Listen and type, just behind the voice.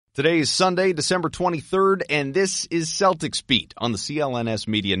Today is Sunday, December 23rd, and this is Celtics Beat on the CLNS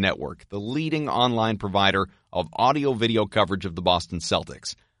Media Network, the leading online provider of audio-video coverage of the Boston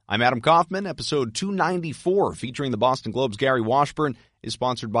Celtics. I'm Adam Kaufman. Episode 294, featuring the Boston Globe's Gary Washburn, is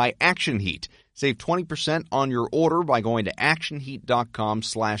sponsored by Action Heat. Save 20% on your order by going to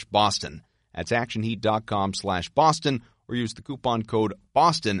actionheat.com/Boston. That's actionheat.com/Boston, or use the coupon code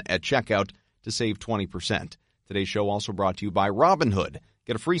BOSTON at checkout to save 20%. Today's show also brought to you by Robinhood.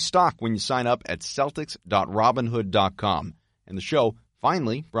 Get a free stock when you sign up at Celtics.Robinhood.com. And the show,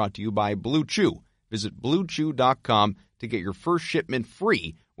 finally, brought to you by Blue Chew. Visit BlueChew.com to get your first shipment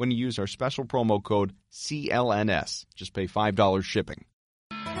free when you use our special promo code CLNS. Just pay $5 shipping.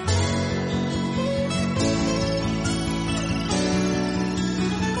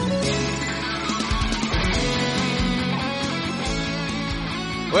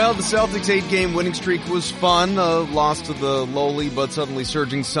 Well, the Celtics' 8-game winning streak was fun. Loss to the lowly but suddenly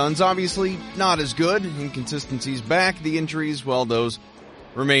surging Suns. Obviously not as good. Inconsistencies back. The injuries, well, those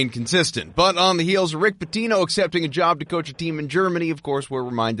remain consistent. But on the heels of Rick Pitino accepting a job to coach a team in Germany, of course, we're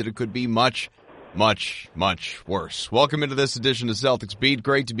reminded it could be much, much, much worse. Welcome into this edition of Celtics Beat.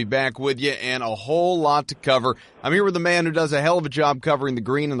 Great to be back with you, and a whole lot to cover. I'm here with the man who does a hell of a job covering the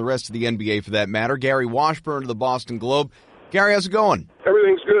green and the rest of the NBA for that matter, Gary Washburn of the Boston Globe. Gary, how's it going?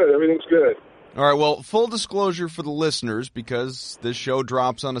 Everything's good. All right, well, full disclosure for the listeners, because this show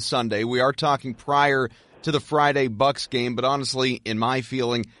drops on a Sunday. We are talking prior to the Friday Bucks game, but honestly, in my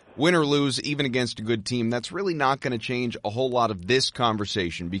feeling, win or lose, even against a good team, that's really not going to change a whole lot of this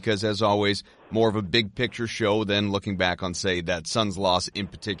conversation because, as always, more of a big-picture show than looking back on, say, that Suns loss in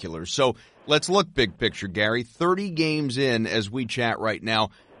particular. So let's look big picture, Gary. 30 games in as we chat right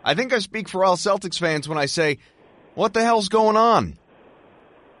now. I think I speak for all Celtics fans when I say, what the hell's going on?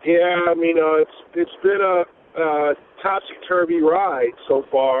 Yeah, I mean, it's been a topsy-turvy ride so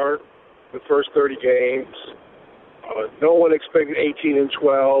far, the first 30 games. No one expected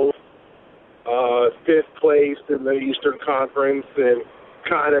 18-12, fifth placed in the Eastern Conference, and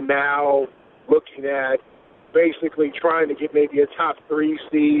kind of now looking at basically trying to get maybe a top 3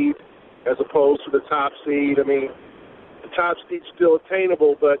 seed as opposed to the top seed. I mean, the top seed's still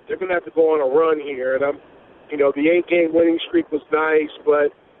attainable, but they're going to have to go on a run here, and the 8-game winning streak was nice,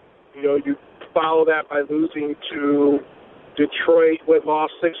 but, you follow that by losing to Detroit,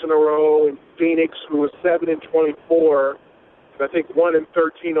 lost 6 in a row, and Phoenix, who was 7-24, and I think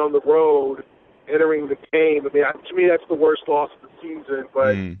 1-13 on the road entering the game. I mean, to me, that's the worst loss of the season,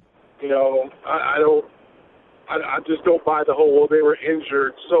 but, I just don't buy the whole, well, they were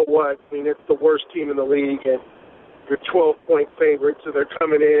injured, so what? I mean, it's the worst team in the league, and you're 12-point favorites, and they're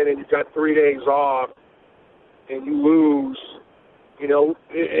coming in, and you've got 3 days off, and you lose, and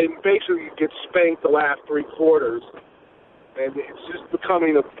basically you get spanked the last 3 quarters. And it's just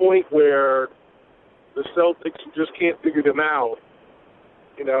becoming a point where the Celtics just can't figure them out.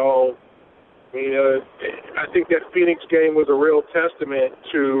 I think that Phoenix game was a real testament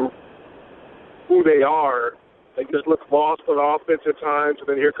to who they are. They just look lost on offense at times, and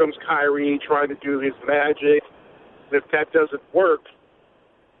then here comes Kyrie trying to do his magic. And if that doesn't work,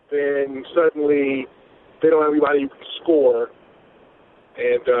 then suddenly they don't have anybody who can score.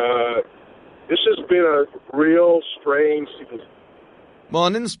 And it's just been a real strange season. Well,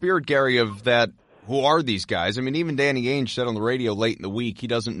 and in the spirit, Gary, of that, who are these guys? I mean, even Danny Ainge said on the radio late in the week he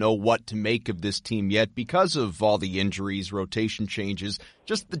doesn't know what to make of this team yet because of all the injuries, rotation changes,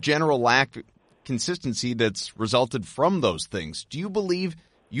 just the general lack of consistency that's resulted from those things. Do you believe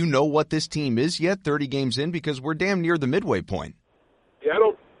you know what this team is yet, 30 games in? Because we're damn near the midway point. Yeah, I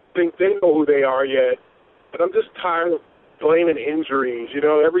don't think they know who they are yet. But I'm just tired of blaming injuries.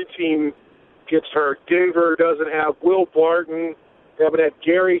 Every team gets hurt. Denver doesn't have Will Barton. They haven't had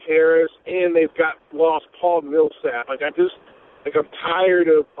Gary Harris, and they've lost Paul Millsap. I'm tired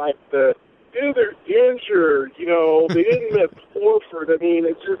of they're injured. They didn't have Horford. I mean,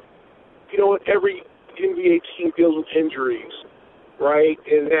 it's just every NBA team deals with injuries, right?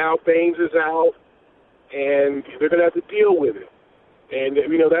 And now Baines is out, and they're going to have to deal with it. And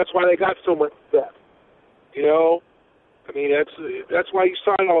that's why they got so much depth. That's why you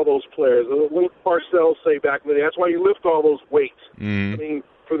sign all those players. What did Parcells say back in the day? That's why you lift all those weights. Mm. I mean,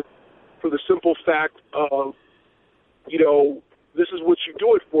 for the simple fact of, this is what you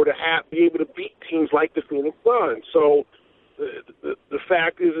do it for, to be able to beat teams like the Phoenix Suns. So the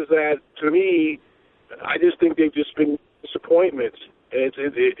fact is that, to me, I just think they've just been disappointments. And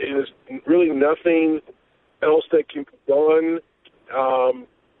it's really nothing else that can be done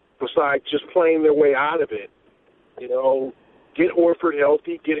besides just playing their way out of it. Get Horford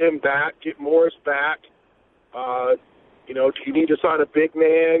healthy, get him back, get Morris back, You know, do you need to sign a big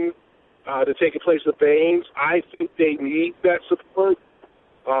man to take the place of Baines? I think they need that support.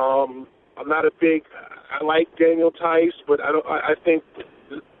 I'm not a big. I like Daniel Tice, but I think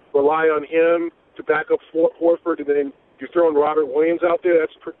rely on him to back up Horford, and then you're throwing Robert Williams out there.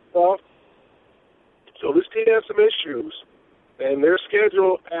 That's pretty tough. So this team has some issues, and their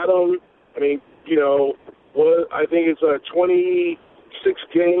schedule, Adam. I mean, you know, I think it's 26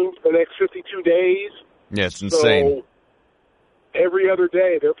 games the next 52 days. Yeah, it's insane. So every other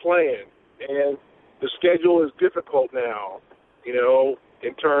day they're playing, and the schedule is difficult now, you know,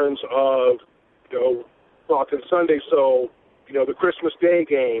 in terms of, you know, talking Sunday. So, you know, the Christmas Day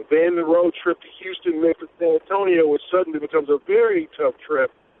game, then the road trip to Houston, Memphis, San Antonio, which suddenly becomes a very tough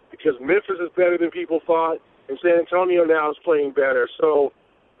trip because Memphis is better than people thought, and San Antonio now is playing better. So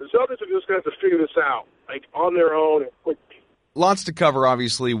the Celtics are just going to have to figure this out, like, on their own and quickly. Lots to cover,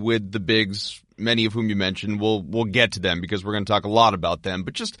 obviously, with the bigs, many of whom you mentioned. We'll get to them because we're going to talk a lot about them.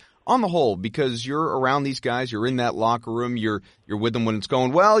 But just on the whole, because you're around these guys, you're in that locker room, you're with them when it's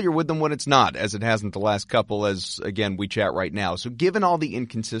going well, you're with them when it's not, as it hasn't the last couple, as, again, we chat right now. So given all the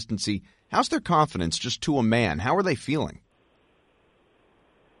inconsistency, how's their confidence just to a man? How are they feeling?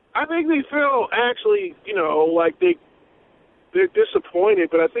 I think they feel actually, you know, like they're disappointed,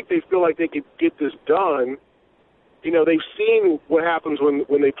 but I think they feel like they could get this done. You know, they've seen what happens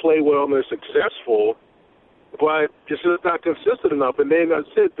when they play well and they're successful, but it's just not consistent enough. And then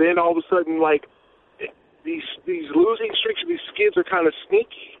then all of a sudden, like, these losing streaks, these skids are kind of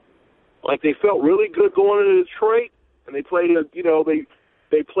sneaky. Like, they felt really good going into Detroit, and they played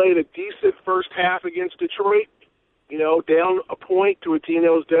they played a decent first half against Detroit. You know, down a point to a team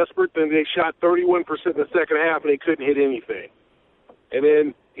that was desperate. Then they shot 31% in the second half, and they couldn't hit anything. And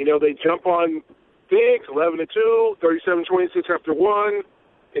then, you know, they jump on big, 11-2, 37-26 after one,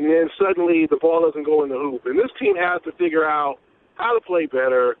 and then suddenly the ball doesn't go in the hoop. And this team has to figure out how to play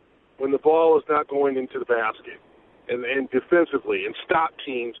better when the ball is not going into the basket and defensively, and stop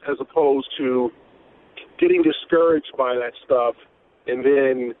teams as opposed to getting discouraged by that stuff and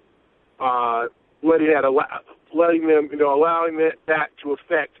then allowing that to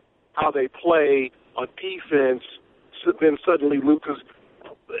affect how they play on defense. So then suddenly Lucas.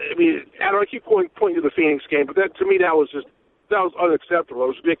 I mean, I keep pointing to the Phoenix game, but that, to me, that was unacceptable. It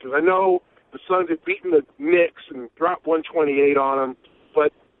was ridiculous. I know the Suns had beaten the Knicks and dropped 128 on them,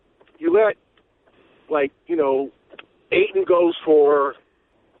 but you let, like, you know, Ayton goes for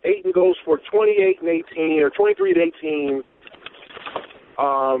 28 and 18 or 23 and 18.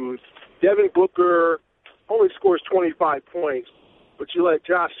 Devin Booker only scores 25 points, but you let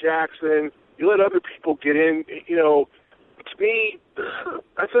Josh Jackson, you let other people get in, you know. To me,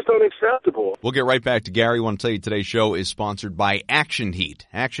 that's just unacceptable. We'll get right back to Gary. I want to tell you today's show is sponsored by Action Heat.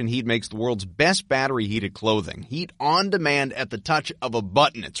 Action Heat makes the world's best battery-heated clothing. Heat on demand at the touch of a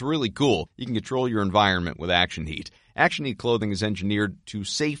button. It's really cool. You can control your environment with Action Heat. Action Heat clothing is engineered to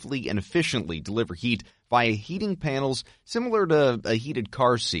safely and efficiently deliver heat via heating panels similar to a heated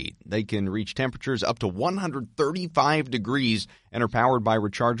car seat. They can reach temperatures up to 135 degrees and are powered by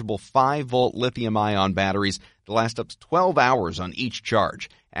rechargeable 5-volt lithium-ion batteries that last up to 12 hours on each charge.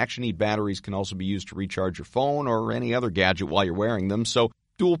 Action Heat batteries can also be used to recharge your phone or any other gadget while you're wearing them, so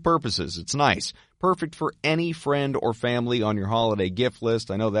dual purposes. It's nice. Perfect for any friend or family on your holiday gift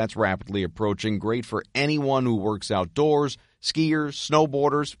list. I know that's rapidly approaching. Great for anyone who works outdoors, skiers,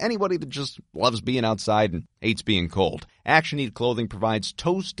 snowboarders, anybody that just loves being outside and hates being cold. Action Heat clothing provides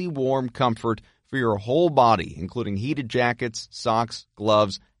toasty warm comfort for your whole body, including heated jackets, socks,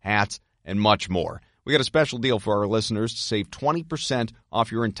 gloves, hats, and much more. We got a special deal for our listeners to save 20%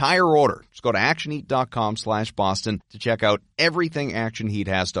 off your entire order. Just go to actionheat.com/Boston to check out everything Action Heat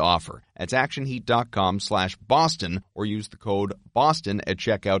has to offer. That's actionheat.com/Boston or use the code BOSTON at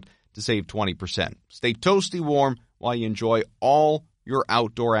checkout to save 20%. Stay toasty warm while you enjoy all your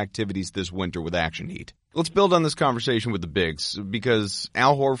outdoor activities this winter with Action Heat. Let's build on this conversation with the bigs because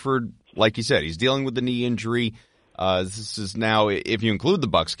Al Horford, like you said, he's dealing with the knee injury. This is now, if you include the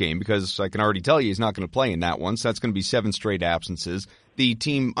Bucks game, because I can already tell you he's not going to play in that one, so that's going to be 7 straight absences. The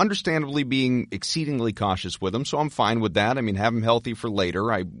team understandably being exceedingly cautious with him, so I'm fine with that. I mean, have him healthy for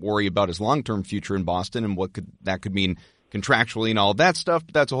later. I worry about his long-term future in Boston and what that could mean contractually and all that stuff,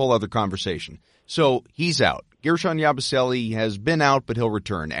 but that's a whole other conversation. So he's out. Gershon Yabusele has been out, but he'll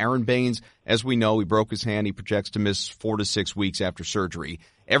return. Aaron Baines, as we know, he broke his hand. He projects to miss 4 to 6 weeks after surgery.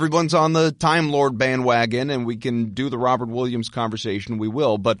 Everyone's on the Time Lord bandwagon, and we can do the Robert Williams conversation. We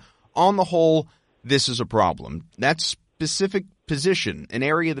will. But on the whole, this is a problem. That specific position, an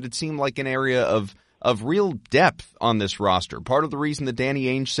area that it seemed like an area of real depth on this roster. Part of the reason that Danny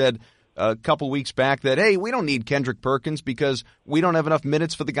Ainge said a couple weeks back that, hey, we don't need Kendrick Perkins because we don't have enough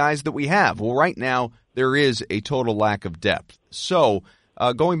minutes for the guys that we have. Well, right now, there is a total lack of depth. So,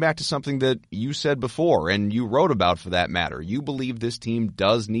 going back to something that you said before, and you wrote about for that matter, you believe this team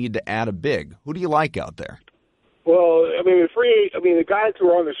does need to add a big. Who do you like out there? Well, I mean, the guys who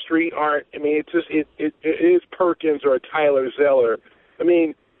are on the street aren't. I mean, it is Perkins or a Tyler Zeller. I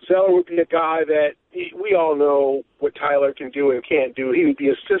mean, Zeller would be a guy that we all know what Tyler can do and can't do. He would be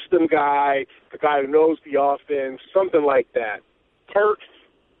a system guy, a guy who knows the offense, something like that. Perk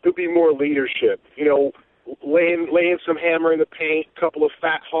would be more leadership. You know, laying some hammer in the paint, a couple of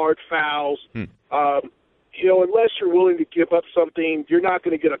hard fouls. You know, unless you're willing to give up something, you're not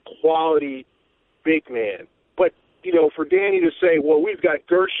going to get a quality big man. But, you know, for Danny to say, well, we've got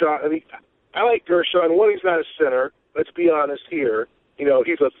Gershon. I mean, I like Gershon. One, he's not a center. Let's be honest here. You know,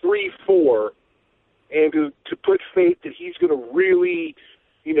 he's a 3-4. And to put faith that he's going to really,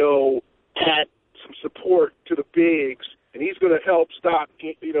 you know, add some support to the bigs, and he's going to help stop,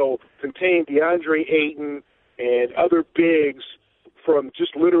 you know, contain DeAndre Ayton and other bigs from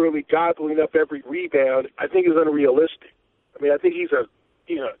just literally gobbling up every rebound, I think is unrealistic. I mean, I think he's a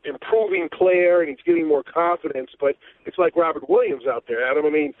improving player and he's getting more confidence, but it's like Robert Williams out there, Adam. I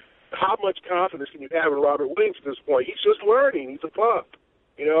mean, how much confidence can you have in Robert Williams at this point? He's just learning. He's a pup,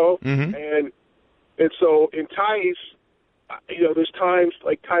 you know? Mm-hmm. And so in Tice, you know, there's times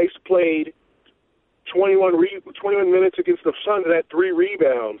like Tice played 21 minutes against the Suns and had 3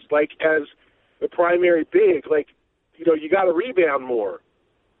 rebounds, like as the primary big. Like, you know, you got to rebound more.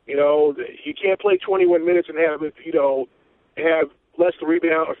 You know, you can't play 21 minutes and have less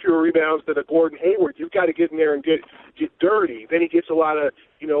rebound or fewer rebounds than a Gordon Hayward. You've got to get in there and get dirty. Then he gets a lot of,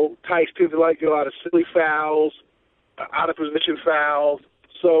 you know, Tice tends to get a lot of silly fouls, out of position fouls.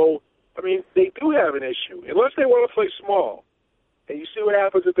 So, I mean, they do have an issue. Unless they want to play small. And you see what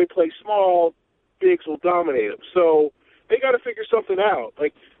happens if they play small, bigs will dominate them. So they got to figure something out.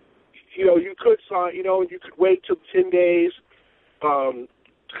 Like, you know, you could sign, you know, you could wait till 10 days.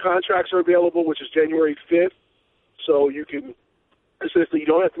 Contracts are available, which is January 5th. So you can, essentially, you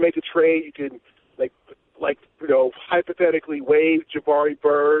don't have to make a trade. You can, like you know, hypothetically waive Jabari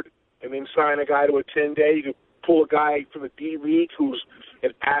Bird and then sign a guy to a 10-day. You can pull a guy from the D-League who's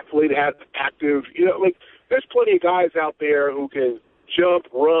an athlete, has active, you know, like there's plenty of guys out there who can jump,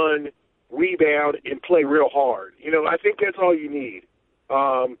 run, rebound, and play real hard. You know, I think that's all you need,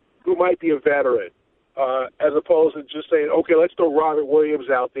 who might be a veteran, as opposed to just saying, okay, let's throw Robert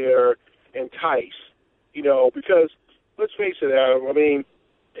Williams out there and Tice, you know, because let's face it, Adam, I mean,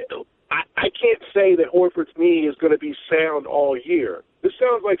 I can't say that Horford's knee is going to be sound all year. This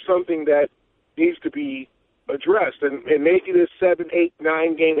sounds like something that needs to be addressed, and maybe this 7, 8,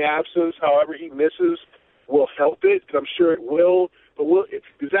 9 game absence, however he misses, will help it, and I'm sure it will. But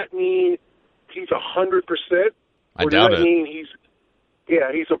does that mean he's 100%? I doubt it. Does that mean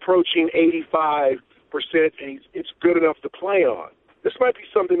he's approaching 85% and it's good enough to play on? This might be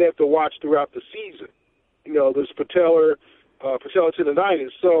something they have to watch throughout the season. You know, this patellar tendonitis.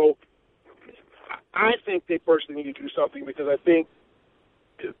 So I think they personally need to do something, because I think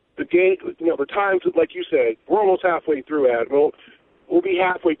the game, you know, the times, like you said, we're almost halfway through, Ad. We'll be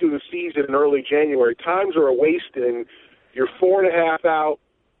halfway through the season in early January. Times are wasted, and you're 4.5 out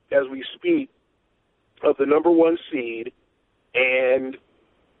as we speak of the number 1 seed, and,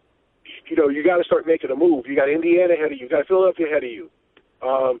 you know, you got to start making a move. You got Indiana ahead of you. You got Philadelphia ahead of you.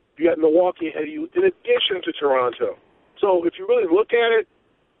 You got Milwaukee ahead of you, in addition to Toronto. So if you really look at it,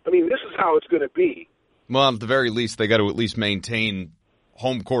 I mean, this is how it's going to be. Well, at the very least, they got to at least maintain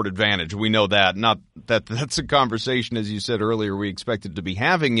home court advantage. We know that. Not that that's a conversation, as you said earlier, we expected to be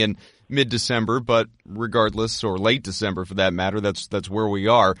having in mid-December, but regardless, or late December for that matter, that's where we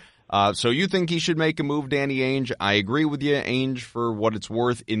are. So you think he should make a move, Danny Ainge? I agree with you, Ainge, for what it's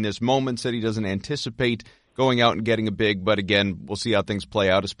worth in this moment, said he doesn't anticipate going out and getting a big, but again, we'll see how things play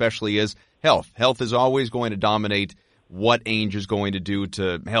out, especially as health. Health is always going to dominate what Ainge is going to do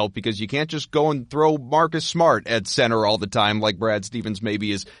to help, because you can't just go and throw Marcus Smart at center all the time like Brad Stevens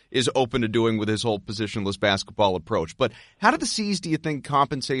maybe is open to doing with his whole positionless basketball approach. But how do the C's, do you think,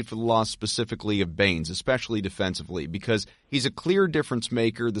 compensate for the loss specifically of Baines, especially defensively? Because he's a clear difference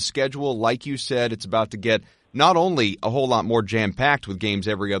maker. The schedule, like you said, it's about to get not only a whole lot more jam-packed with games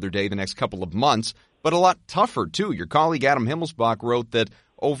every other day the next couple of months, but a lot tougher, too. Your colleague Adam Himmelsbach wrote that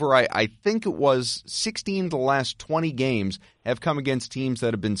over, I think it was 16 of the last 20 games have come against teams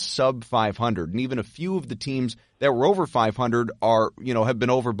that have been sub 500. And even a few of the teams that were over 500 have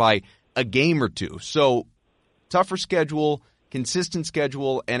been over by a game or two. So tougher schedule, consistent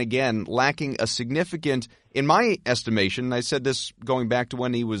schedule, and again, lacking a significant, in my estimation, and I said this going back to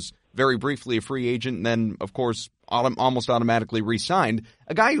when he was very briefly a free agent, and then, of course, almost automatically re-signed.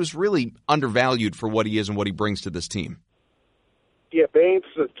 A guy who's really undervalued for what he is and what he brings to this team. Yeah, Baines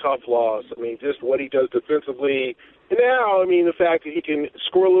is a tough loss. I mean, just what he does defensively. And now, I mean, the fact that he can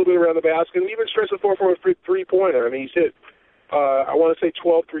score a little bit around the basket and even stretch the floor for a three-pointer. I mean, he's hit, I want to say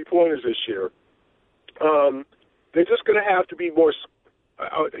 12 three-pointers this year. They're just going to have to be more,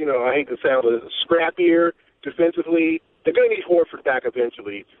 I hate to sound scrappier defensively. They're going to need Horford back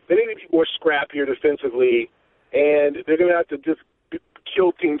eventually. They need to be more scrappier defensively, and they're going to have to just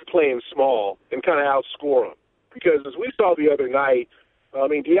kill teams playing small and kind of outscore them. Because as we saw the other night, I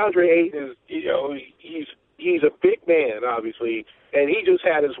mean, DeAndre Ayton is, he's a big man, obviously, and he just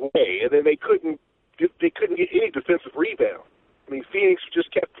had his way, and then they couldn't get any defensive rebound. I mean, Phoenix just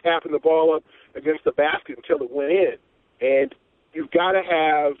kept tapping the ball up against the basket until it went in, and you've got to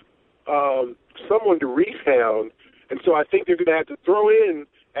have someone to rebound, and so I think they're going to have to throw in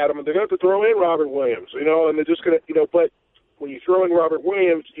Adam. They're going to have to throw in Robert Williams, and they're just going to, but when you throw in Robert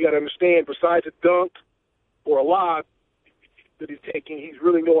Williams, you got to understand, besides a dunk or a lob that he's taking, he's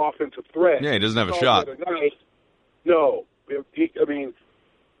really no offensive threat. Yeah, he doesn't have a shot. No. I mean,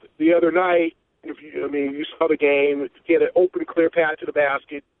 the other night, you saw the game. He had an open, clear path to the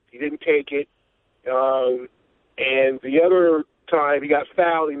basket. He didn't take it. And the other time, he got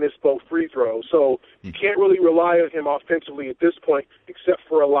fouled. He missed both free throws. So you can't really rely on him offensively at this point except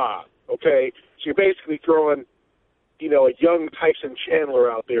for a lob, okay? So you're basically throwing a young Tyson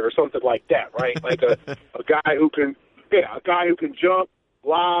Chandler out there or something like that, right? Like a guy who can jump,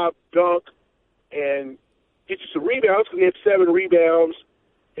 lob, dunk, and get you some rebounds, because he had 7 rebounds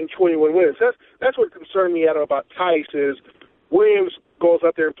and 21 wins. That's what concerned me about Tice is Williams goes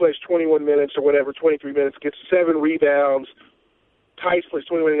out there and plays 21 minutes or whatever, 23 minutes, gets 7 rebounds. Tice plays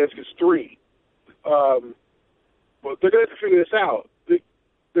 21 minutes, gets 3. But they're going to have to figure this out.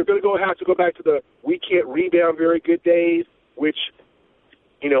 They're going to have to go back to the we can't rebound very good days, which,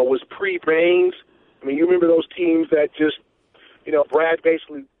 was pre-Baines. I mean, you remember those teams that just, Brad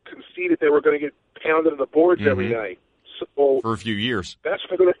basically conceded they were going to get pounded on the boards every night. So for a few years. That's what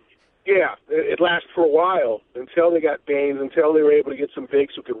they're going to. Yeah, it lasted for a while until they got Baines, until they were able to get some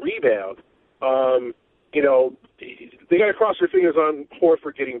bigs who could rebound. They got to cross their fingers on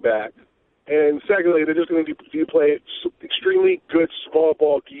Horford getting back. And secondly, they're just going to play extremely good small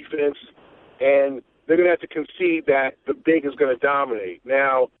ball defense, and they're going to have to concede that the big is going to dominate.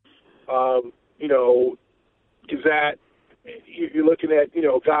 Now, is that you're looking at,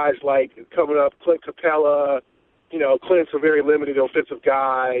 guys like coming up, Clint Capella. Clint's a very limited offensive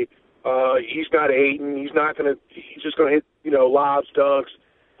guy. He's not Ayton. He's just going to hit, lobs, dunks.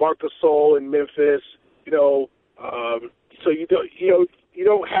 Marc Gasol in Memphis. So you don't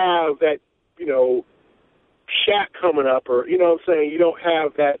have that, Shaq coming up, or, you don't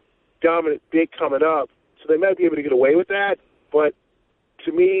have that dominant big coming up. So they might be able to get away with that. But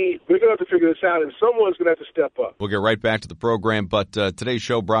to me, we're going to have to figure this out, and someone's going to have to step up. We'll get right back to the program, but today's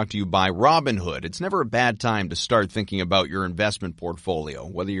show brought to you by Robinhood. It's never a bad time to start thinking about your investment portfolio.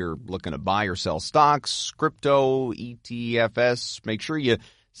 Whether you're looking to buy or sell stocks, crypto, ETFs, make sure you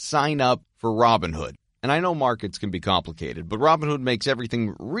sign up for Robinhood. And I know markets can be complicated, but Robinhood makes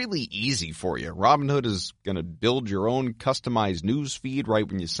everything really easy for you. Robinhood is going to build your own customized news feed right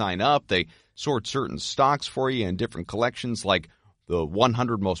when you sign up. They sort certain stocks for you in different collections like the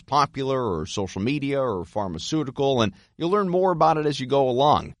 100 most popular or social media or pharmaceutical, and you'll learn more about it as you go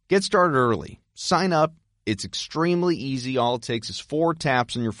along. Get started early. Sign up. It's extremely easy. All it takes is 4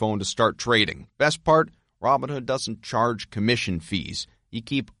 taps on your phone to start trading. Best part, Robinhood doesn't charge commission fees. You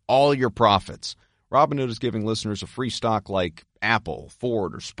keep all your profits. Robinhood is giving listeners a free stock like Apple,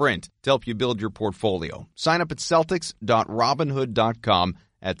 Ford, or Sprint to help you build your portfolio. Sign up at Celtics.Robinhood.com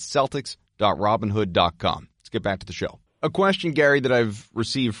at Celtics.Robinhood.com. Let's get back to the show. A question, Gary, that I've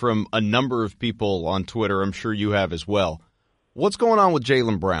received from a number of people on Twitter, I'm sure you have as well. What's going on with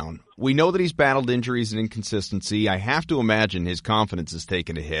Jaylen Brown? We know that he's battled injuries and inconsistency. I have to imagine his confidence has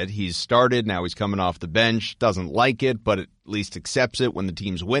taken a hit. He's started, now he's coming off the bench, doesn't like it, but at least accepts it when the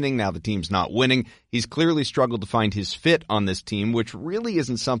team's winning. Now the team's not winning. He's clearly struggled to find his fit on this team, which really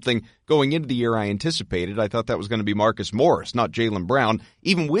isn't something going into the year I anticipated. I thought that was going to be Marcus Morris, not Jaylen Brown,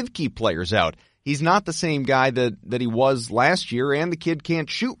 even with key players out. He's not the same guy that he was last year, and the kid can't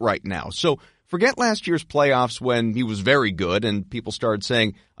shoot right now. So forget last year's playoffs when he was very good and people started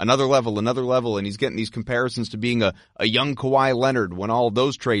saying another level, and he's getting these comparisons to being a young Kawhi Leonard when all of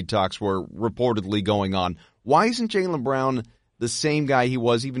those trade talks were reportedly going on. Why isn't Jaylen Brown the same guy he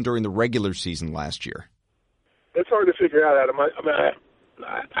was even during the regular season last year? It's hard to figure out, Adam.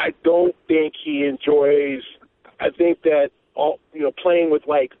 I don't think he enjoys – I think that playing with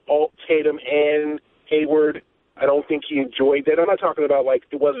like Alt Tatum and Hayward. I don't think he enjoyed that. I'm not talking about like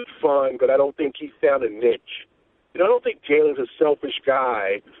it wasn't fun, but I don't think he found a niche. I don't think Jalen's a selfish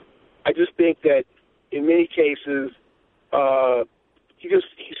guy. I just think that in many cases, he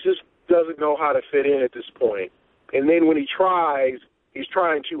just doesn't know how to fit in at this point. And then when he tries, he's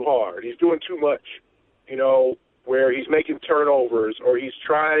trying too hard. He's doing too much, where he's making turnovers, or he's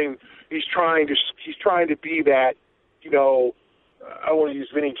trying to be that, I don't want to use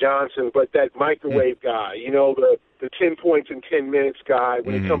Vinnie Johnson, but that microwave guy, the 10 points in 10 minutes guy.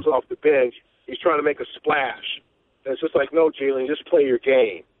 When he comes off the bench, he's trying to make a splash. And it's just like, no, Jalen, just play your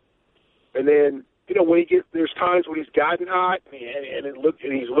game. And then, when there's times when he's gotten hot and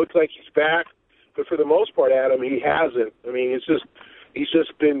he's looked like he's back, but for the most part, Adam, he hasn't. I mean, he's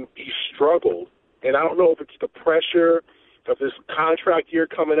struggled. And I don't know if it's the pressure of this contract year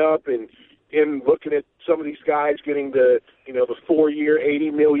coming up and him looking at some of these guys getting the 4-year,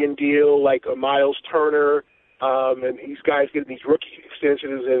 $80 million deal like a Miles Turner, and these guys getting these rookie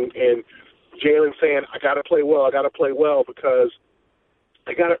extensions, and Jalen saying, I got to play well because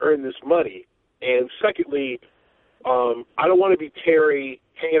I got to earn this money. And secondly, I don't want to be Terry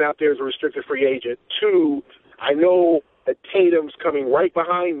hanging out there as a restricted free agent. Two, I know that Tatum's coming right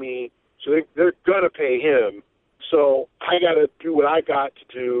behind me, so they're going to pay him. So I got to do what I got to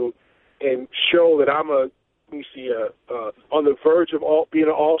do and show that I'm on the verge of being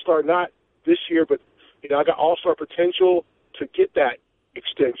an all-star, not this year, but, I got all-star potential to get that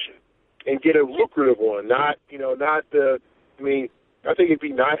extension and get a lucrative one, not the, I think it'd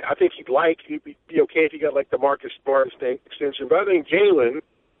be nice. I think he'd be okay if he got like the Marcus Smart extension. But I think Jalen,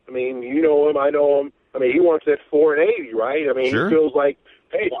 you know him, I know him. He wants that 4 and 80, right? Sure. He feels like,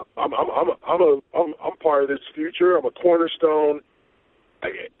 hey, I'm part of this future. I'm a cornerstone.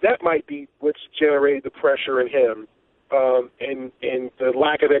 That might be what's generated the pressure in him, and the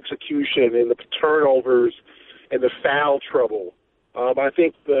lack of execution and the turnovers and the foul trouble. I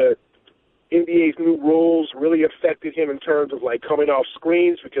think the NBA's new rules really affected him in terms of like coming off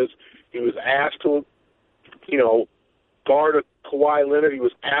screens because he was asked to, guard a Kawhi Leonard. He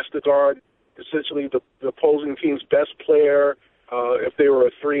was asked to guard essentially the opposing team's best player if they were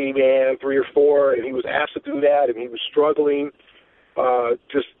a 3-man, 3 or 4, and he was asked to do that, and he was struggling.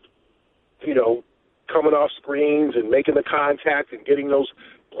 Coming off screens and making the contact and getting those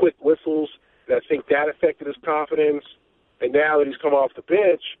quick whistles. And I think that affected his confidence. And now that he's come off the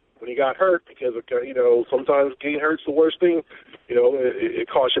bench, when he got hurt, because sometimes getting hurt's the worst thing. It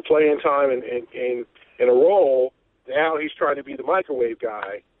costs you playing time and in a role. Now he's trying to be the microwave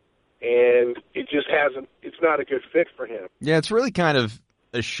guy, and it just hasn't. It's not a good fit for him. Yeah, it's really kind of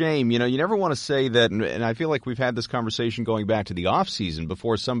a shame. You never want to say that, and I feel like we've had this conversation going back to the offseason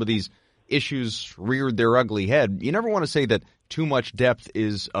before some of these issues reared their ugly head. You never want to say that too much depth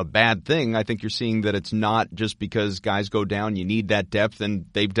is a bad thing. I think you're seeing that it's not just because guys go down. You need that depth, and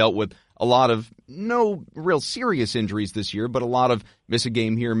they've dealt with a lot of no real serious injuries this year, but a lot of miss a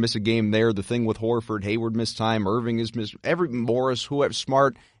game here, miss a game there. The thing with Horford, Hayward missed time, Irving has missed, Morris, whoever,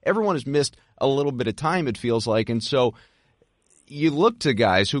 Smart, everyone has missed a little bit of time, it feels like. And so you look to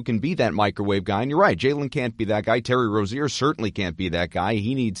guys who can be that microwave guy, and you're right, Jalen can't be that guy. Terry Rozier certainly can't be that guy.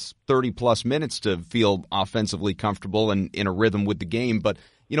 He needs 30-plus minutes to feel offensively comfortable and in a rhythm with the game. But,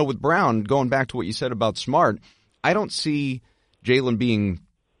 with Brown, going back to what you said about Smart, I don't see Jalen being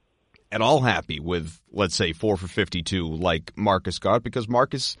at all happy with, let's say, 4 for 52 like Marcus got, because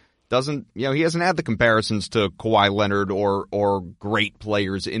Marcus doesn't, he hasn't had the comparisons to Kawhi Leonard or great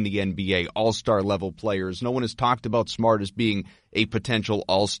players in the NBA, all-star level players. No one has talked about Smart as being a potential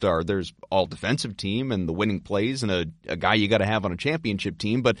all-star. There's all-defensive team and the winning plays and a guy you got to have on a championship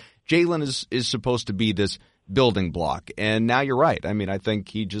team, but Jalen is supposed to be this building block. And now you're right. I think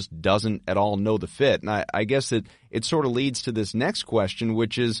he just doesn't at all know the fit. And I guess it sort of leads to this next question,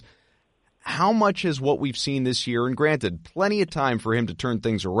 which is, how much is what we've seen this year, and granted, plenty of time for him to turn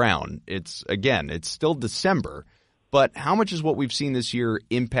things around. It's still December, but how much is what we've seen this year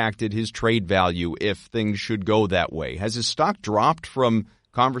impacted his trade value if things should go that way? Has his stock dropped from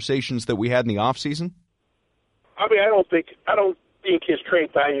conversations that we had in the offseason? I don't think his trade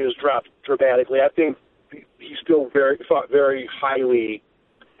value has dropped dramatically. I think he's still thought very highly,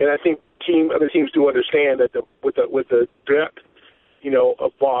 and I think other teams do understand that with the depth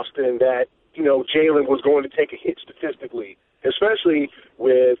of Boston, that, Jalen was going to take a hit statistically, especially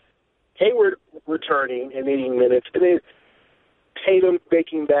with Hayward returning and needing minutes, and then Tatum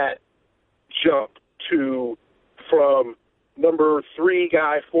making that jump from number 3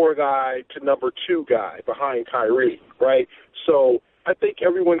 guy, 4 guy to number 2 guy behind Kyrie, right? So I think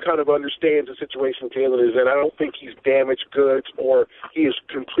everyone kind of understands the situation Jalen is in. I don't think he's damaged goods or he has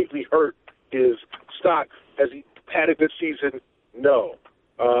completely hurt his stock. Has he had a good season? No.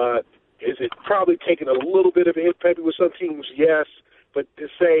 Is it probably taken a little bit of a hit maybe with some teams? Yes. But to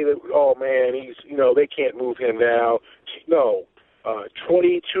say that, oh, man, he's, they can't move him now. No.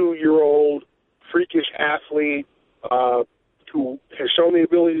 22-year-old freakish athlete who has shown the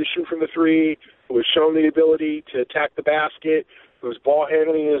ability to shoot from the three, who has shown the ability to attack the basket, whose ball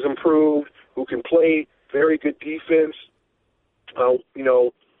handling is improved, who can play very good defense,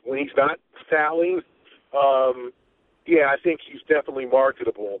 when he's not fouling. I think he's definitely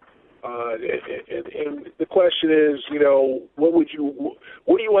marketable. And the question is, what do you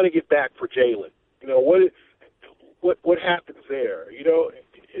want to get back for Jalen? What happens there?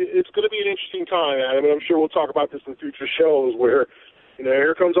 It's going to be an interesting time, Adam. I'm sure we'll talk about this in future shows where,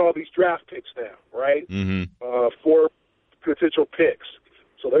 here comes all these draft picks now, right? Mm-hmm. 4 potential picks.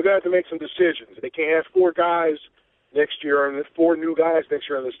 So they're going to have to make some decisions. They can't have 4 guys next year and 4 new guys next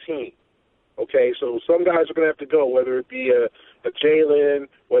year on this team. Okay, so some guys are going to have to go, whether it be a Jalen,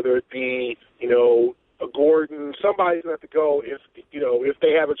 whether it be, a Gordon. Somebody's going to have to go if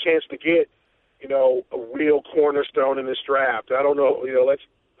they have a chance to get, a real cornerstone in this draft. I don't know,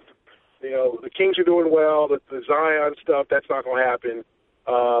 the Kings are doing well. The Zion stuff, that's not going to happen.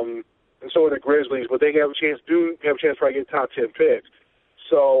 And so are the Grizzlies, but they have a chance to probably get top 10 picks.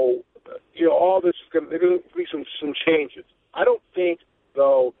 So, all this there's going to be some changes. I don't think,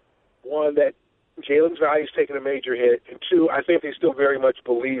 though, one, that Jalen's value is taking a major hit, and 2, I think they still very much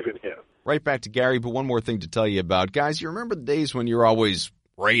believe in him. Right back to Gary, but one more thing to tell you about. Guys, you remember the days when you're always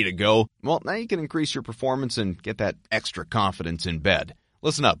ready to go? Well, now you can increase your performance and get that extra confidence in bed.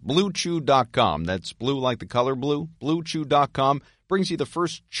 Listen up, BlueChew.com. That's blue like the color blue. BlueChew.com brings you the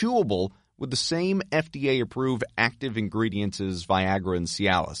first chewable with the same FDA-approved active ingredients as Viagra and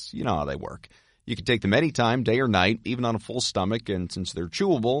Cialis. You know how they work. You can take them anytime, day or night, even on a full stomach, and since they're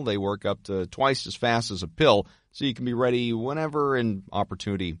chewable, they work up to twice as fast as a pill, so you can be ready whenever an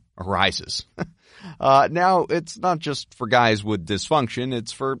opportunity arises. Now, it's not just for guys with dysfunction,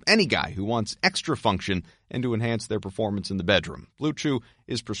 it's for any guy who wants extra function and to enhance their performance in the bedroom. Blue Chew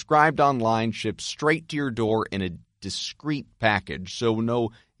is prescribed online, shipped straight to your door in a discreet package, so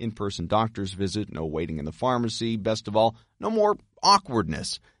no in-person doctor's visit, no waiting in the pharmacy, best of all, no more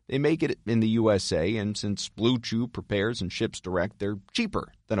awkwardness. They make it in the USA, and since Blue Chew prepares and ships direct, they're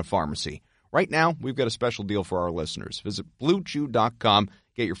cheaper than a pharmacy. Right now, we've got a special deal for our listeners. Visit BlueChew.com.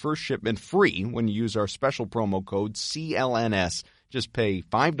 Get your first shipment free when you use our special promo code CLNS. Just pay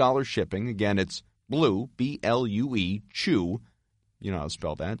 $5 shipping. Again, it's Blue, B-L-U-E, Chew. You know how to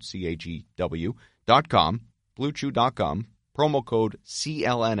spell that, C-H-E-W.com, BlueChew.com. Promo code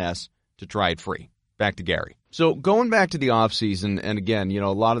CLNS to try it free. Back to Gary. So going back to the offseason, and again,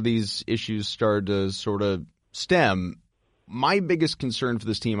 a lot of these issues started to sort of stem. My biggest concern for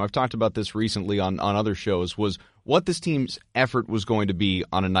this team, I've talked about this recently on other shows, was what this team's effort was going to be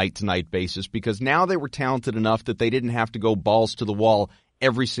on a night-to-night basis, because now they were talented enough that they didn't have to go balls to the wall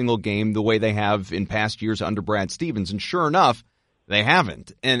every single game the way they have in past years under Brad Stevens. And sure enough, they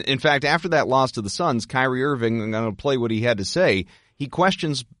haven't. And in fact, after that loss to the Suns, Kyrie Irving, I'm going to play what he had to say, he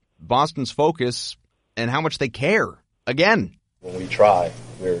questions Boston's focus and how much they care. Again. When we try,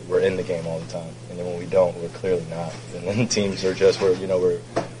 we're in the game all the time, and then when we don't, we're clearly not. And then teams are just we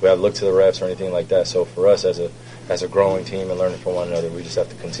have look to the refs or anything like that. So for us as a growing team and learning from one another, we just have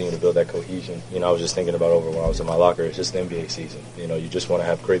to continue to build that cohesion. I was just thinking about when I was in my locker. It's just the NBA season. You just want to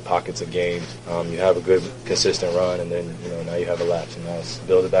have great pockets of games. You have a good consistent run, and then now you have a lapse, and now it's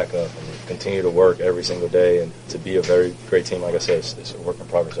build it back up and continue to work every single day and to be a very great team. Like I said, it's a work in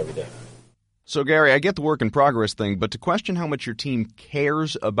progress every day. So, Gary, I get the work in progress thing, but to question how much your team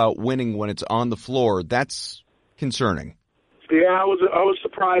cares about winning when it's on the floor, that's concerning. Yeah, I was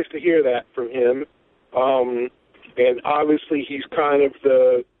surprised to hear that from him. And obviously he's kind of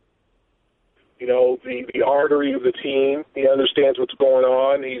the artery of the team. He understands what's going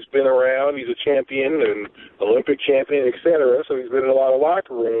on. He's been around. He's a champion and Olympic champion, et cetera. So he's been in a lot of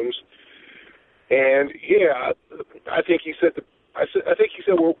locker rooms. And, yeah, I think he said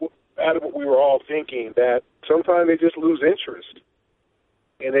out of what we were all thinking, that sometimes they just lose interest.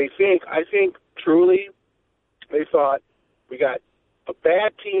 And I think truly, they thought, we got a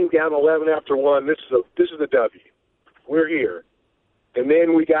bad team down 11 after 1. This is a W. We're here. And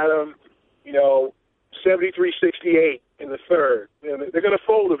then we got them, 73-68 in the third. And they're going to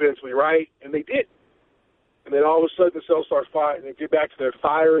fold eventually, right? And they did. And then all of a sudden the Celtics start firing. They get back to their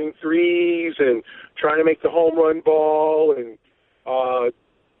firing threes and trying to make the home run ball and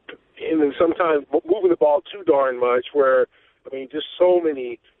then sometimes moving the ball too darn much where I mean, just so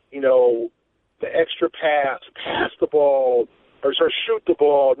many, the extra pass the ball, or sorry, shoot the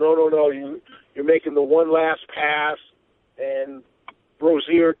ball. No, you're making the one last pass, and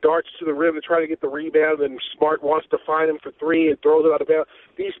Rozier darts to the rim to try to get the rebound, and Smart wants to find him for three and throws it out of bounds.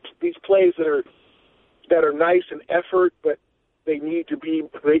 These plays that are nice in effort, but they need to be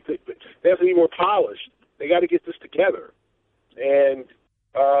they have to be more polished. They got to get this together, and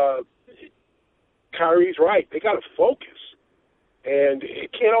Kyrie's right. They got to focus, and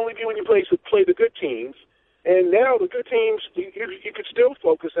it can't only be when you play the good teams. And now the good teams, you could still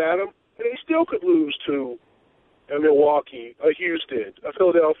focus at them, and they still could lose to a Milwaukee, a Houston, a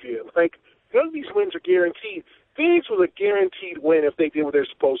Philadelphia. Like, none of these wins are guaranteed. Phoenix was a guaranteed win if they did what they're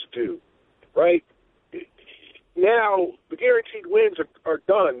supposed to do, right? Now the guaranteed wins are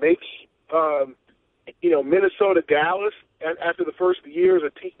done. Maybe Minnesota, Dallas. After the first year, is a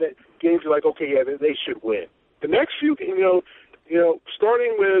team that games are like, okay, yeah, they should win. The next few,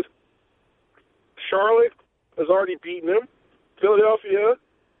 starting with Charlotte has already beaten them. Philadelphia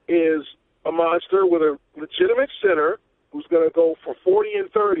is a monster with a legitimate center who's going to go for 40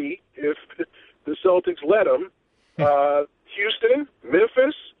 and 30 if the Celtics let him. Houston,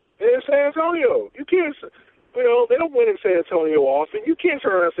 Memphis, and San Antonio. You can't, they don't win in San Antonio often. You can't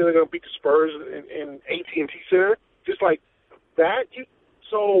turn around and say they're going to beat the Spurs in AT&T Center just like that.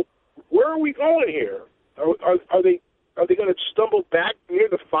 So where are we going here? Are they going to stumble back near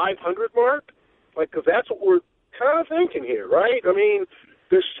the 500 mark? Because that's what we're kind of thinking here, right? I mean,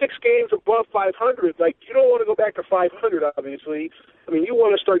 there's 6 games above 500. You don't want to go back to 500, obviously. I mean, you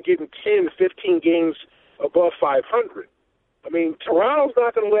want to start getting 10, 15 games above 500. I mean, Toronto's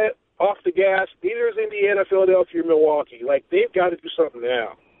not going to let off the gas. Neither is Indiana, Philadelphia, or Milwaukee. They've got to do something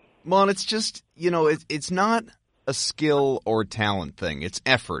now. Well, it's just, it's not a skill or talent thing. It's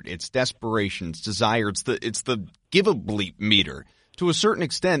effort. It's desperation. It's desire. It's the give-a-bleep meter. To a certain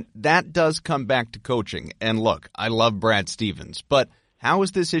extent, that does come back to coaching. And look, I love Brad Stevens, but how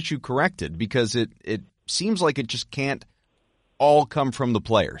is this issue corrected? Because it seems like it just can't all come from the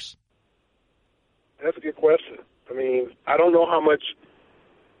players. That's a good question. I mean, I don't know how much.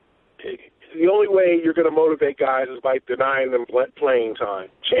 The only way you're going to motivate guys is by denying them playing time,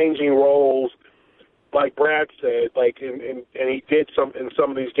 changing roles, like Brad said, and he did in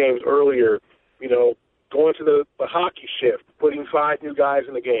some of these games earlier. Going to the hockey shift, putting 5 new guys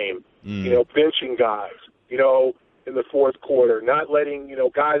in the game, benching guys, in the fourth quarter, not letting,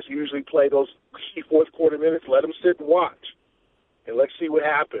 guys usually play those key fourth quarter minutes, let them sit and watch. And let's see what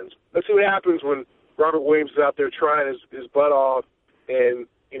happens. Let's see what happens when Robert Williams is out there trying his butt off and,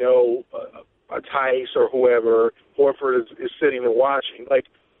 a Tice or whoever, Horford is sitting and watching.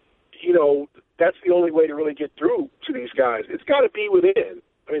 That's the only way to really get through to these guys. It's got to be within.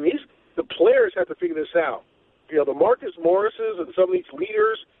 I mean, the players have to figure this out. The Marcus Morrises and some of these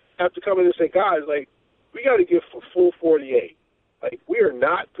leaders have to come in and say, guys, we got to give a full 48. We are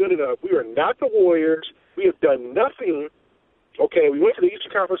not good enough. We are not the Warriors. We have done nothing. Okay, we went to the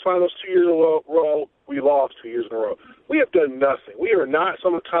Eastern Conference Finals 2 years in a row. We lost 2 years in a row. We have done nothing. We are not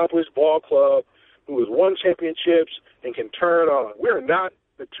some accomplished ball club who has won championships and can turn on. We are not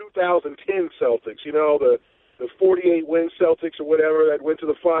the 2010 Celtics, the 48-win Celtics or whatever that went to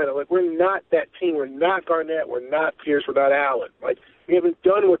the final. We're not that team. We're not Garnett. We're not Pierce. We're not Allen. We haven't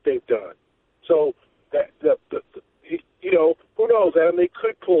done what they've done. So, who knows, Adam? They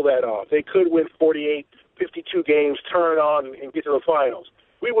could pull that off. They could win 48, 52 games, turn on, and get to the finals.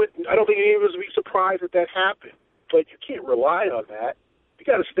 I don't think any of us would be surprised that happened. But you can't rely on that. You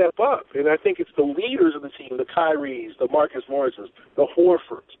got to step up. And I think it's the leaders of the team, the Kyries, the Marcus Morrises, the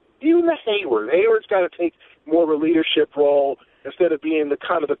Horfords, even the Hayward. Hayward's got to take more of a leadership role instead of being the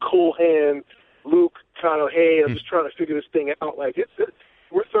kind of the cool hand, Luke kind of, hey, I'm just trying to figure this thing out.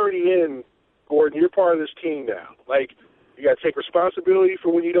 We're 30 in, Gordon. You're part of this team now. You got to take responsibility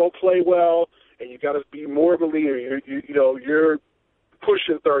for when you don't play well, and you got to be more of a leader. You're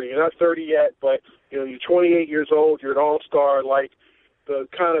pushing 30. You're not 30 yet, but you're 28 years old. You're an all-star. The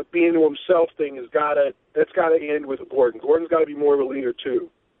kind of being to himself thing that's got to end with Gordon. Gordon's got to be more of a leader too.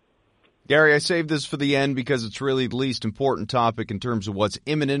 Gary, I saved this for the end because it's really the least important topic in terms of what's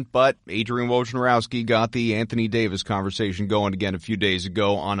imminent, but Adrian Wojnarowski got the Anthony Davis conversation going again a few days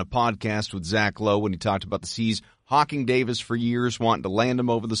ago on a podcast with Zach Lowe when he talked about the C's hawking Davis for years, wanting to land him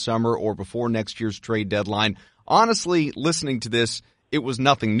over the summer or before next year's trade deadline. Honestly, listening to this, it was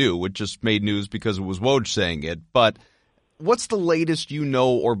nothing new. It just made news because it was Woj saying it. But what's the latest you know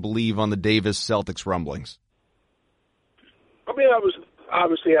or believe on the Davis Celtics rumblings? I mean,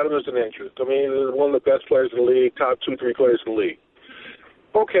 obviously, Adam is an interest. I mean, he's one of the best players in the league, top 2-3 players in the league.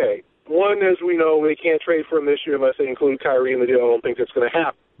 Okay, one, as we know, they can't trade for him this year unless they include Kyrie in the deal. I don't think that's going to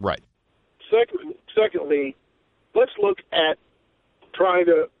happen. Right. Secondly, let's look at trying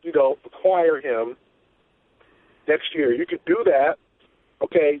to, acquire him next year. You could do that.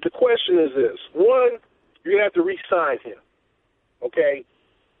 Okay, the question is this. One, you're going to have to re-sign him. Okay?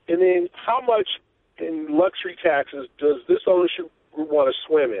 And then how much in luxury taxes does this ownership group want to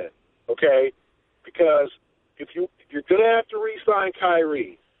swim in? Okay? Because if you're going to have to re-sign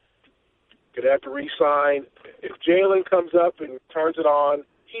Kyrie, you're going to have to re-sign. If Jalen comes up and turns it on,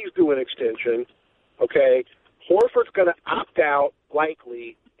 he's doing extension. Okay? Horford's going to opt out,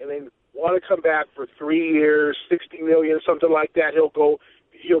 likely, and then want to come back for 3 years, $60 million, something like that.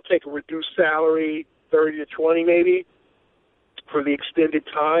 He'll take a reduced salary, 30 to 20 maybe, for the extended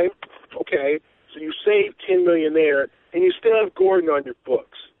time. Okay, so you save $10 million there, and you still have Gordon on your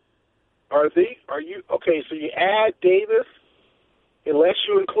books. Okay? So you add Davis, unless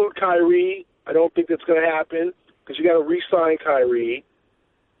you include Kyrie. I don't think that's going to happen because you got to re-sign Kyrie.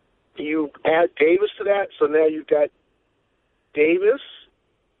 You add Davis to that, so now you've got Davis,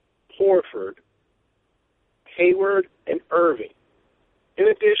 Horford, Hayward, and Irving. In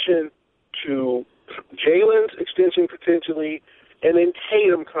addition to Jalen's extension potentially, and then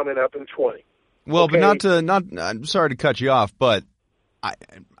Tatum coming up in 20. Well, okay? but I'm sorry to cut you off, but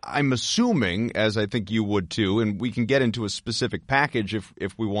I'm assuming, as I think you would too, and we can get into a specific package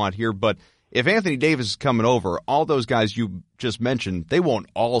if we want here, but if Anthony Davis is coming over, all those guys you just mentioned, they won't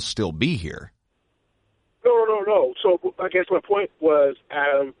all still be here. No. So I guess my point was,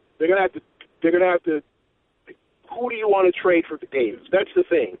 Adam, they're gonna have to. Who do you want to trade for Davis? That's the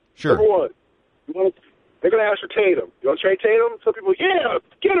thing. Sure. Number one, they're going to ask for Tatum. You want to trade Tatum? Some people, yeah,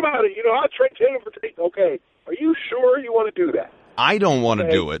 forget about it. I'll trade Tatum for Tatum. Okay. Are you sure you want to do that? I don't want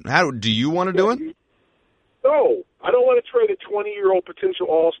to do it. How do you want to do it? No, I don't want to trade a 20-year-old potential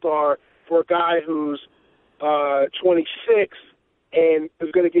all-star for a guy who's 26 and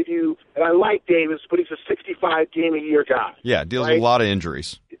is going to give you. And I like Davis, but he's a 65-game-a-year guy. Yeah, deals with a lot of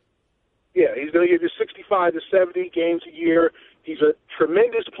injuries. Yeah, he's going to give you 65 to 70 games a year. He's a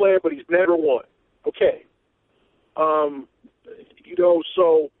tremendous player, but he's never won. Okay.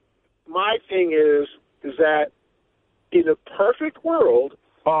 So my thing is that in a perfect world,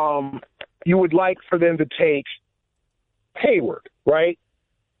 you would like for them to take Hayward, right?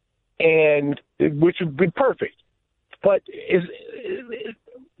 And which would be perfect. But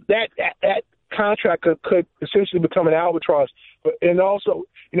that contract could essentially become an albatross. And also,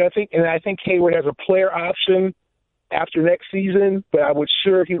 I think Hayward has a player option after next season, but I was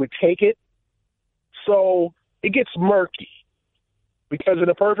sure he would take it. So it gets murky because in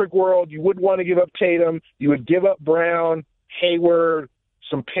a perfect world, you wouldn't want to give up Tatum. You would give up Brown, Hayward,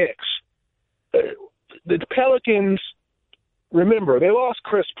 some picks. The Pelicans, remember, they lost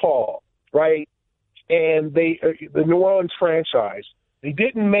Chris Paul, right? And the New Orleans franchise, they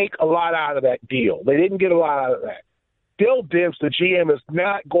didn't make a lot out of that deal. They didn't get a lot out of that. Bill Dibbs, the GM, is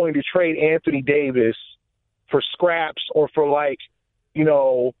not going to trade Anthony Davis for scraps or for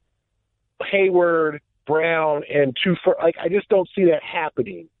Hayward, Brown, and I just don't see that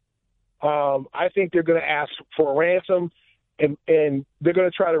happening. I think they're going to ask for a ransom, and they're going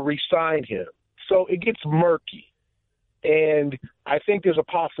to try to re-sign him. So it gets murky, and I think there's a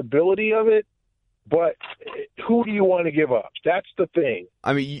possibility of it. But who do you want to give up? That's the thing.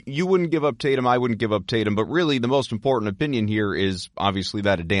 I mean, you wouldn't give up Tatum, I wouldn't give up Tatum, but really the most important opinion here is obviously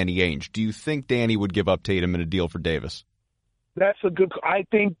that of Danny Ainge. Do you think Danny would give up Tatum in a deal for Davis? That's a good. I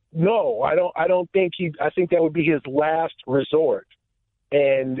think no. I don't think he. I think that would be his last resort.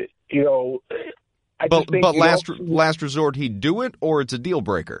 And but last resort he'd do it, or it's a deal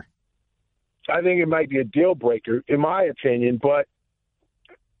breaker. I think it might be a deal breaker, in my opinion. But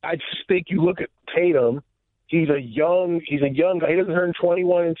I just think you look at Tatum. He's a young guy. He doesn't turn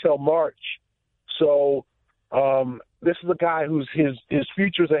 21 until March. So this is a guy who's his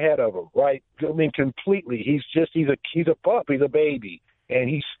future's ahead of him, right? I mean, completely. He's a pup. He's a baby, and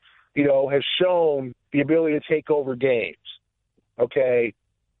he's has shown the ability to take over games. Okay.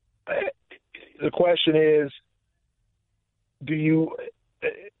 The question is, do you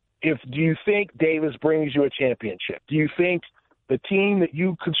think Davis brings you a championship? Do you think the team that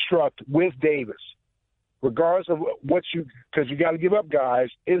you construct with Davis, regardless of because you got to give up guys,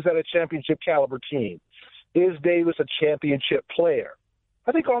 is that a championship caliber team? Is Davis a championship player?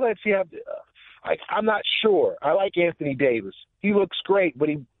 I think all that's I'm not sure. I like Anthony Davis. He looks great, but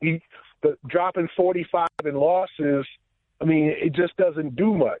but dropping 45 in losses, I mean, it just doesn't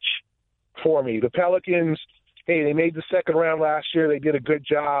do much for me. The Pelicans, hey, they made the second round last year. They did a good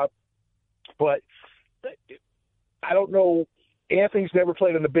job, but I don't know Anthony's never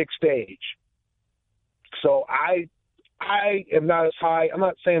played on the big stage. So I am not as high. I'm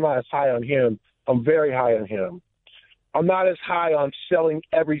not saying I'm not as high on him. I'm very high on him. I'm not as high on selling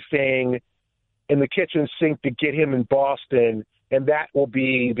everything in the kitchen sink to get him in Boston, and that will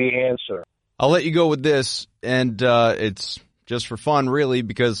be the answer. I'll let you go with this, and it's just for fun, really,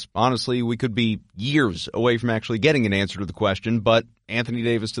 because honestly, we could be years away from actually getting an answer to the question, but Anthony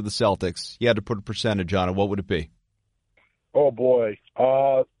Davis to the Celtics, you had to put a percentage on it. What would it be? Oh, boy.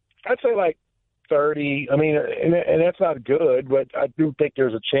 I'd say like 30. I mean, and that's not good, but I do think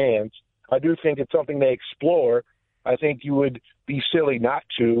there's a chance. I do think it's something they explore. I think you would be silly not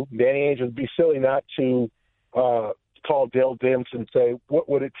to. Danny Ainge would be silly not to call Dale Demps and say, what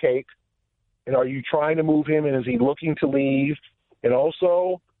would it take? And are you trying to move him, and is he looking to leave? And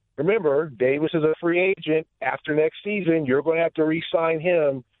also, remember, Davis is a free agent. After next season, you're going to have to re-sign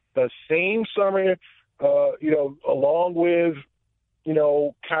him the same summer, along with,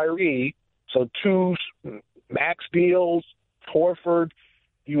 Kyrie. So 2 max deals, Horford.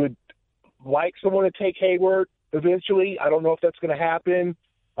 You would like someone to take Hayward eventually. I don't know if that's going to happen.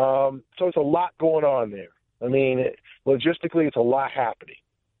 So it's a lot going on there. I mean, logistically, it's a lot happening.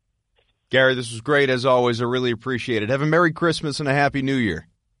 Gary, this was great as always. I really appreciate it. Have a Merry Christmas and a Happy New Year.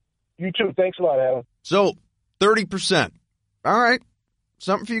 You too. Thanks a lot, Adam. So, 30%. All right.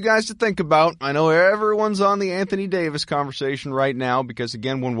 Something for you guys to think about. I know everyone's on the Anthony Davis conversation right now because,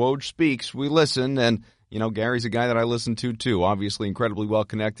 again, when Woj speaks, we listen. And, Gary's a guy that I listen to, too. Obviously incredibly well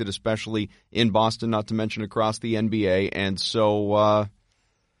connected, especially in Boston, not to mention across the NBA. And so,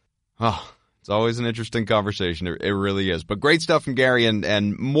 it's always an interesting conversation. It really is. But great stuff from Gary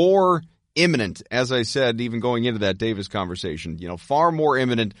and more imminent, as I said, even going into that Davis conversation, far more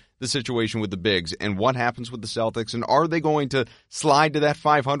imminent, the situation with the bigs and what happens with the Celtics, and are they going to slide to that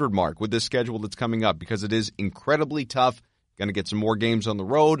 500 mark with this schedule that's coming up, because it is incredibly tough. Going to get some more games on the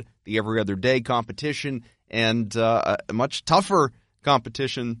road, the every other day competition, and a much tougher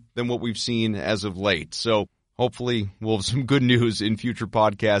competition than what we've seen as of late. So hopefully we'll have some good news in future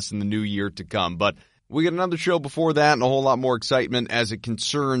podcasts in the new year to come. But we got another show before that and a whole lot more excitement as it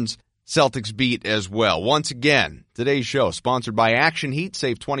concerns Celtics beat as well. Once again, today's show sponsored by Action Heat.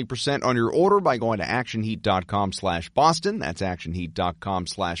 Save 20% on your order by going to actionheat.com/Boston. That's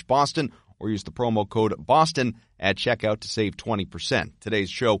actionheat.com/Boston, or use the promo code Boston at checkout to save 20%. Today's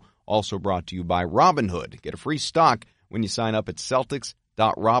show also brought to you by Robinhood. Get a free stock when you sign up at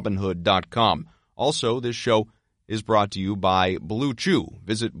Celtics.Robinhood.com. Also, this show is brought to you by Blue Chew.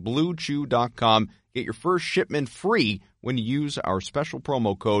 Visit BlueChew.com. Get your first shipment free when you use our special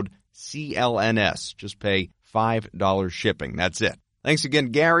promo code CLNS. Just pay $5 shipping. That's it. Thanks again,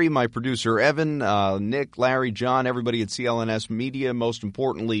 Gary, my producer, Evan, Nick, Larry, John, everybody at CLNS Media. Most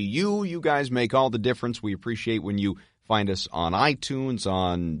importantly, you guys make all the difference. We appreciate when you find us on iTunes,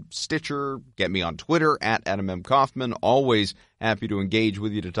 on Stitcher. Get me on Twitter at Adam M. Kaufman. Always happy to engage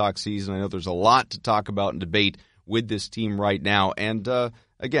with you to talk season. I know there's a lot to talk about and debate with this team right now. And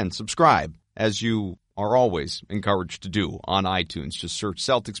again, subscribe, as you are always encouraged to do on iTunes. Just search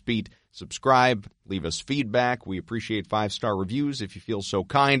Celtics Beat, subscribe, leave us feedback. We appreciate 5-star reviews if you feel so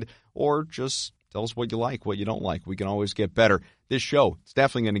kind, or just tell us what you like, what you don't like. We can always get better. This show, it's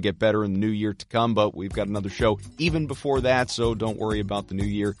definitely going to get better in the new year to come, but we've got another show even before that, so don't worry about the new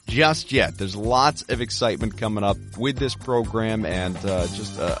year just yet. There's lots of excitement coming up with this program and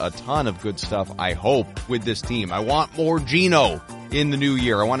just a ton of good stuff, I hope, with this team. I want more Gino in the new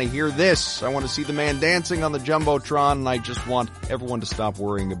year. I want to hear this. I want to see the man dancing on the Jumbotron, and I just want everyone to stop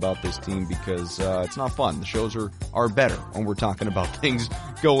worrying about this team because it's not fun. The shows are better when we're talking about things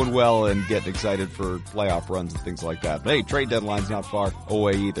going well and getting excited for playoff runs and things like that. But hey, trade deadline's not far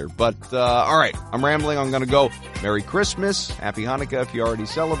away either. But all right, I'm rambling. I'm going to go. Merry Christmas, Happy Hanukkah if you already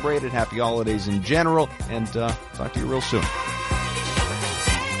celebrated, Happy Holidays in general, and talk to you real soon.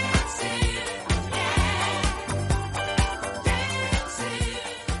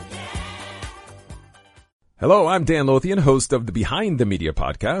 Hello, I'm Dan Lothian, host of the Behind the Media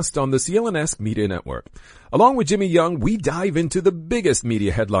podcast on the CLNS Media Network. Along with Jimmy Young, we dive into the biggest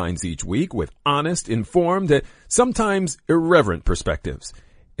media headlines each week with honest, informed, and sometimes irreverent perspectives.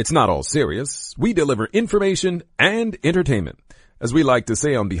 It's not all serious. We deliver information and entertainment. As we like to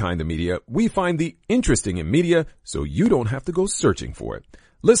say on Behind the Media, we find the interesting in media so you don't have to go searching for it.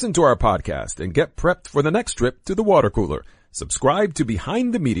 Listen to our podcast and get prepped for the next trip to the water cooler. Subscribe to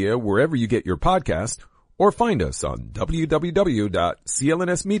Behind the Media wherever you get your podcast, or find us on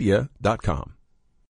www.clnsmedia.com.